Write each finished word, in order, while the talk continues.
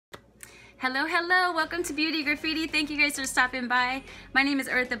Hello, hello, welcome to Beauty Graffiti. Thank you guys for stopping by. My name is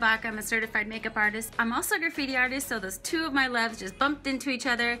Eartha. I'm a certified makeup artist. I'm also a graffiti artist, so those two of my loves just bumped into each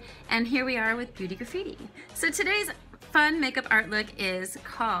other, and here we are with Beauty Graffiti. So today's fun makeup art look is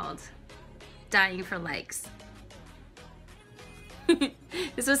called Dying for Likes.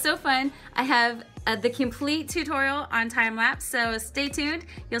 This was so fun. I have the complete tutorial on time lapse, so stay tuned.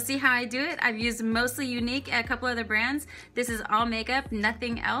 You'll see how I do it. I've used mostly Younique and a couple other brands. This is all makeup,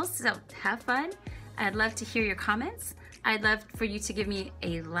 nothing else, so have fun. I'd love to hear your comments. I'd love for you to give me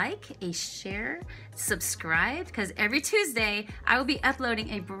a like, a share, subscribe, because every Tuesday I will be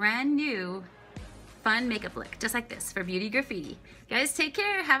uploading a brand new fun makeup look just like this for Beauty Graffiti. Guys, take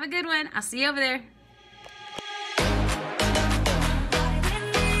care. Have a good one. I'll see you over there.